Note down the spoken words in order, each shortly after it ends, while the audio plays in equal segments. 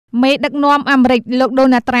មេដឹកនាំអាមេរិកលោកដូ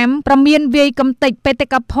ណាល់ត្រាំប្រមានវាយកំទេចបេតិ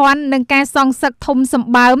កភណ្ឌនិងការសងសឹកធំសម្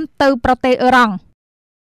បើមទៅប្រទេសអ៊ឺរ៉ង់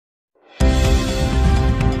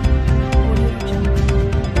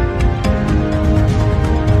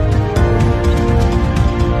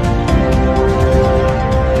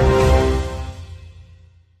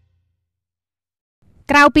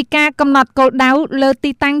ក្រៅពីការកំណត់គោលដៅលើ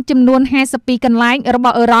ទីតាំងចំនួន52កន្លែងរប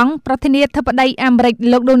ស់អ៊ឺរ៉ង់ប្រធានាធិបតីអាមេរិក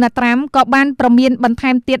លោកដូណាល់ត្រាំក៏បានប្រមានបន្ថែ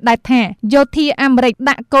មទៀតដែរថាយោធាអាមេរិក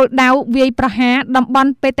ដាក់គោលដៅវាយប្រហារតំប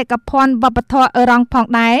ន់បេតិកភណ្ឌវប្បធម៌អ៊ឺរ៉ង់ផង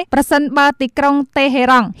ដែរប្រសិនបើទីក្រុងតេហេ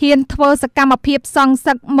រ៉ង់ហ៊ានធ្វើសកម្មភាពសង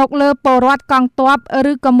សឹកមកលើពលរដ្ឋកងទ័ព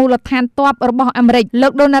ឬក៏មូលដ្ឋានទ័ពរបស់អាមេរិកលោ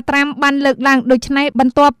កដូណាល់ត្រាំបានលើកឡើងដូចនេះប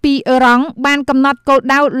ន្ទាប់ពីអ៊ឺរ៉ង់បានកំណត់គោល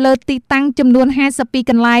ដៅលើទីតាំងចំនួន52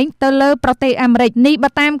កន្លែងទៅលើប្រទេសអាមេរិកនេះបើ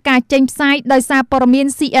តាមការចេញផ្សាយដោយសារព័ត៌មាន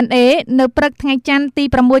CNA នៅព្រឹកថ្ងៃច័ន្ទទី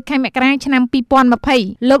6ខែមករាឆ្នាំ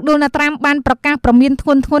2020លោកដូណាល់ត្រាំបានប្រកាសប្រមានធ្ង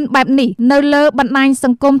ន់ធ្ងរបែបនេះនៅលើបណ្ដាញស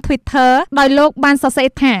ង្គម Twitter ដោយលោកបានសរសេរ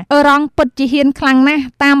ថាអ៊ឺរ៉ង់ពិតជាហ៊ានខ្លាំងណាស់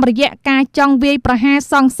តាមរយៈការចង់វាយប្រហារ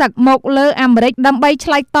សងសឹកមកលើអាមេរិកដើម្បីឆ្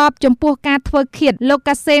លើយតបចំពោះការធ្វើឃាតលោក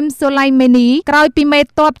កាសេមសូឡៃមេនីក្រោយពីមេ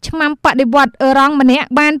ទ័ពឆ្មាំបដិវត្តន៍អ៊ឺរ៉ង់ម្នាក់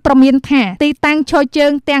បានប្រមានថាទីតាំងឈរជើ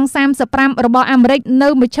ងទាំង35របស់អាមេរិកនៅ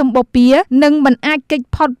មជ្ឈិមបូព៌ានឹងមិនអាចគេច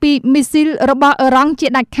ផុតពីមីស៊ីលរបស់អ៊ឺរ៉ង់ជា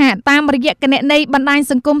ដាច់ខាតតាមរយៈគណនីបណ្ដាញ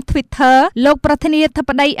សង្គម Twitter លោកប្រធានាធិប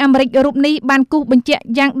តីអាមេរិករូបនេះបានគូសបញ្ជាក់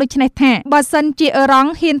យ៉ាងដូចនេះថាបើសិនជាអ៊ឺរ៉ង់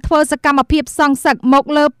ហ៊ានធ្វើសកម្មភាពសងសឹកមក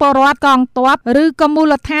លើពលរដ្ឋកងទ័ពឬក៏មូ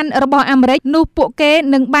លដ្ឋានរបស់អាមេរិកនោះពួកគេ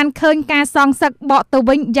នឹងបានឃើញការសងសឹកបកទៅ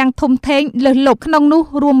វិញយ៉ាងធំធេងលើសលប់ក្នុងនោះ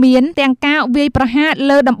រួមមានទាំងការវាយប្រហារ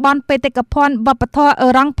លើតំបន់បេតិកភណ្ឌវប្បធម៌អ៊ឺ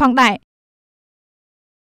រ៉ង់ផងដែរ